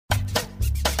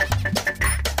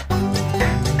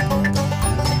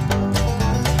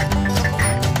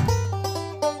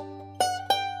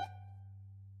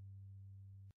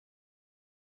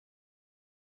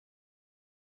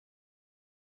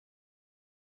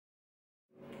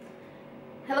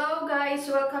Hello guys,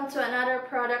 welcome to another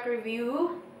product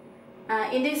review.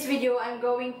 In this video I'm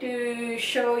going to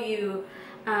show you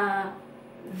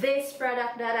this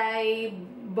product that I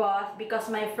bought because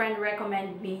my friend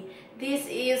recommended me. This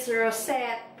is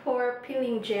ROSETTE Pore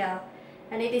Peeling Gel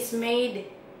and it is made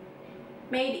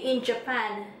in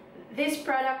Japan. This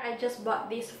product I just bought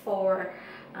this for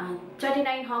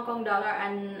 29 Hong Kong dollar,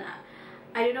 and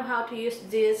I don't know how to use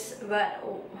this, but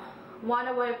one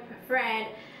of my friend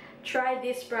tried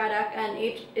this product and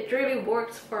it really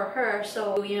works for her,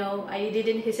 so you know, I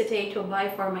didn't hesitate to buy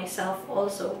for myself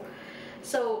also.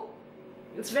 So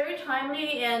it's very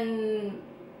timely, and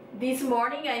this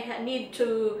morning I need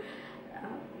to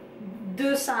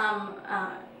do some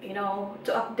you know,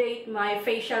 to update my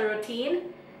facial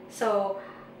routine. So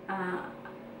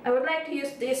I would like to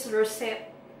use this ROSETTE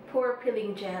Pore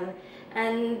Peeling Gel,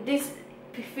 and this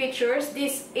features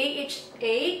this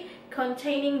AHA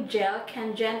containing gel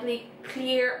can gently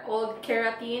clear old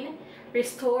keratin,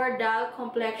 restore dull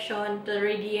complexion to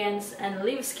radiance, and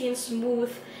leave skin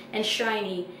smooth and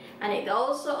shiny. And it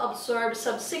also absorbs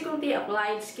subsequently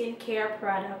applied skincare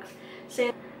products.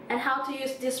 And how to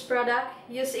use this product: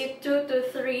 use it 2 to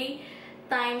 3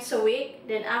 times a week.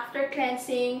 Then after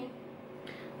cleansing,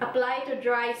 apply to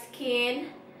dry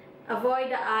skin,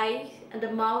 avoid the eyes and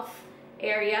the mouth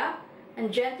area, and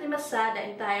gently massage the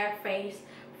entire face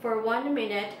for 1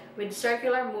 minute with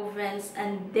circular movements,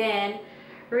 and then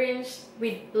rinse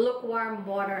with lukewarm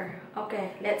water.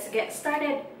 Okay, let's get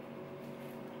started.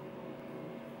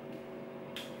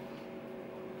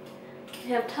 I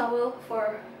have towel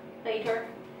for later.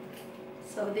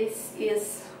 So this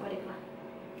is, what do you call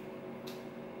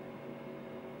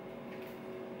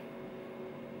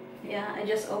it? Yeah, I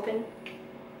just opened.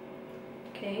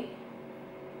 Okay,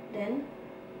 then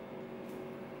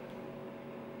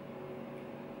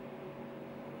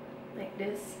like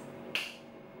this.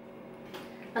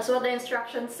 That's what the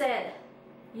instructions said.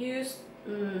 Use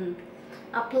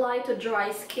apply to dry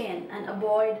skin and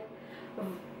avoid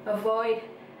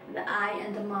the eye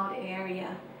and the mouth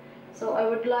area. So I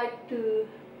would like to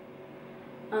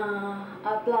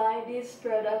apply this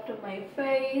product to my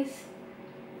face.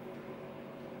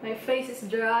 My face is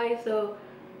dry, so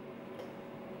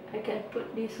I can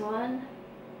put this one.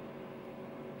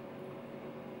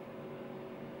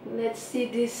 Let's see,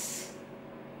 this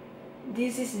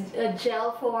is a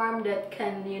gel form that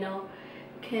can, you know,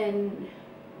 can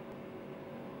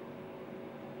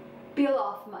peel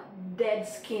off my dead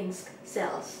skin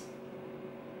cells.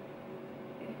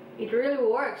 It really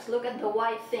works. Look at the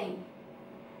white thing.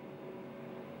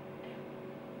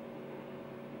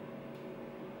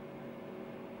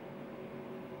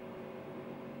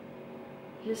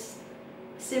 Just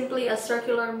simply a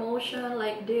circular motion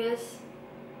like this.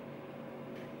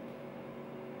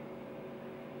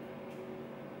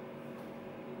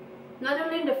 Not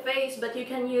only in the face, but you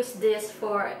can use this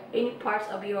for any parts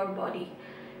of your body.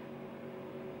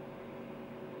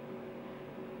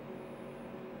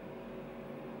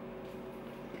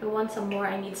 I want some more,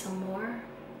 I need some more.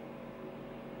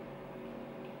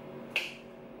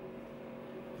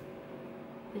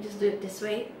 I just do it this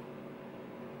way.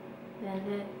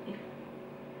 Then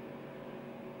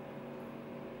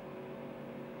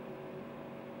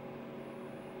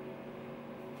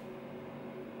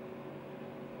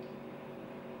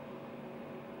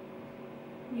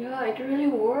yeah, it really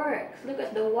works. Look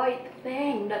at the white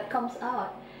thing that comes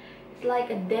out. It's like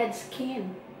a dead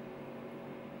skin.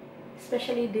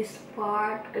 Especially this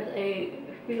part, because I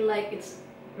feel like it's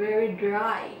very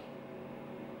dry.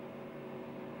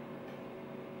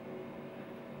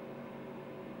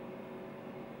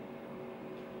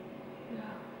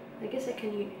 Yeah, I guess I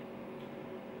can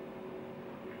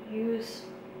use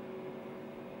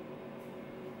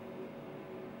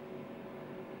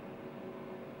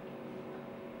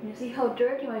you see how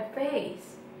dirty my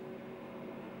face.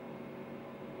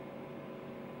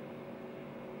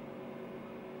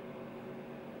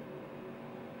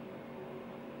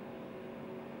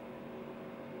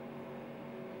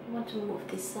 I want to move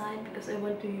this side because I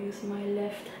want to use my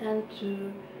left hand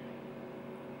to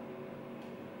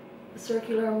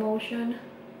circular motion.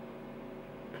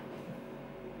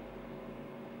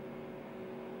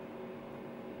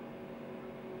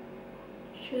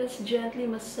 Just gently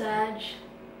massage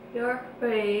your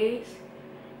face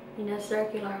in a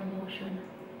circular motion.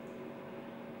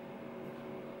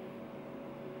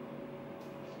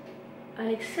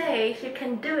 And it says you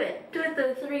can do it 2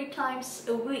 to 3 times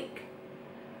a week.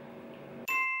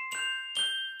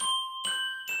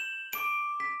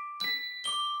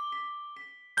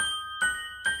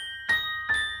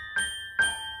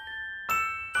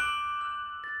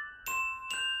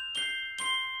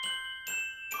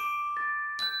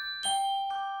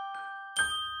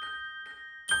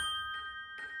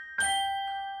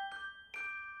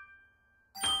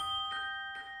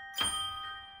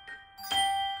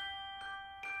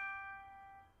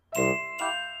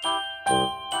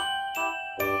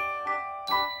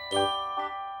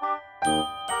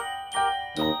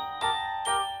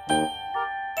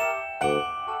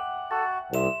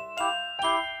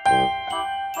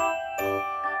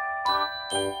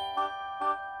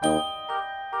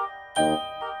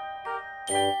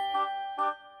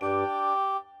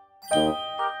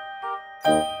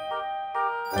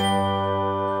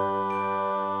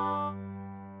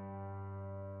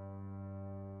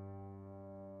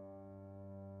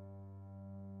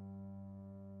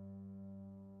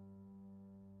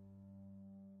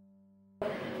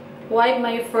 wipe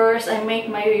my first. I make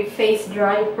my face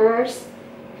dry first.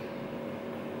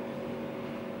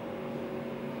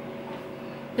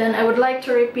 Then I would like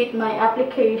to repeat my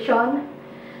application.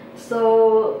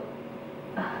 So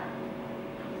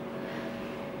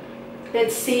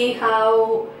let's see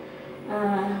how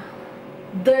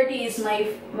dirty is my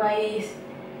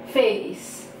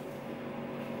face.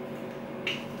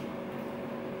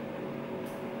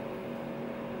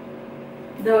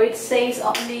 Though it says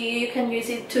only you can use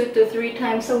it 2 to 3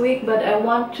 times a week, but I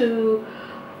want to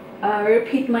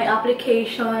repeat my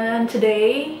application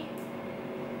today.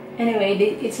 Anyway,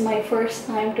 it's my first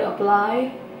time to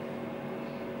apply.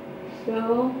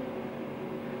 So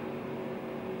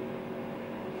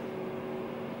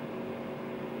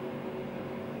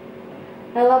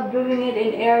I love doing it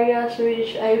in areas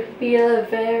which I feel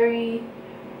very,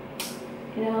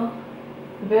 you know,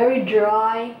 very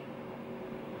dry.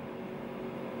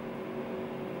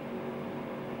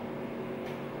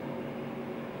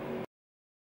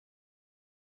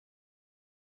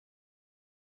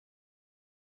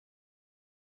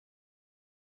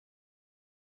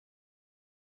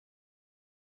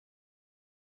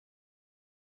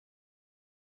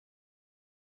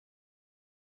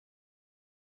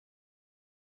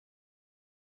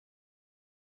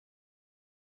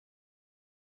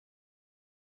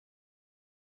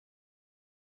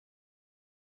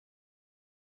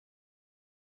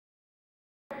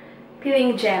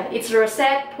 Peeling gel. It's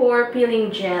Rosette Pore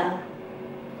Peeling Gel.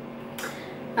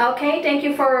 Okay, thank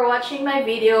you for watching my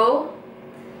video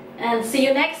and see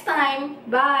you next time.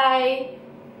 Bye!